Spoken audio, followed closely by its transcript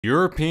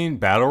European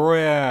Battle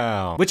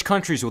Royale. Which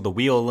countries will the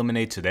wheel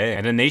eliminate today?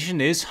 And the nation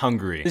is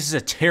Hungary. This is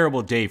a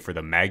terrible day for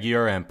the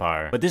Magyar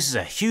Empire, but this is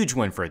a huge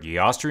win for the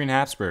Austrian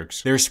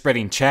Habsburgs. They're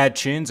spreading Chad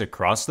chins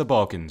across the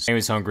Balkans.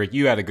 Anyways, Hungary,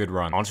 you had a good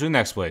run. On to the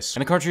next place.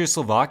 And the country is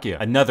Slovakia.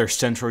 Another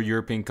Central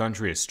European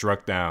country is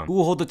struck down. Who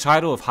will hold the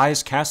title of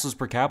highest castles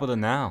per capita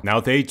now? Now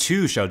they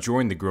too shall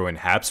join the growing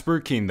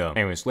Habsburg kingdom.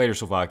 Anyways, later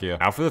Slovakia.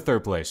 Now for the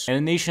third place. And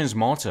the nation is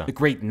Malta. The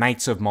great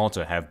Knights of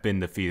Malta have been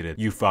defeated.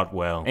 You fought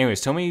well.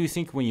 Anyways, tell me what you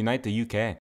think when you unite the UK.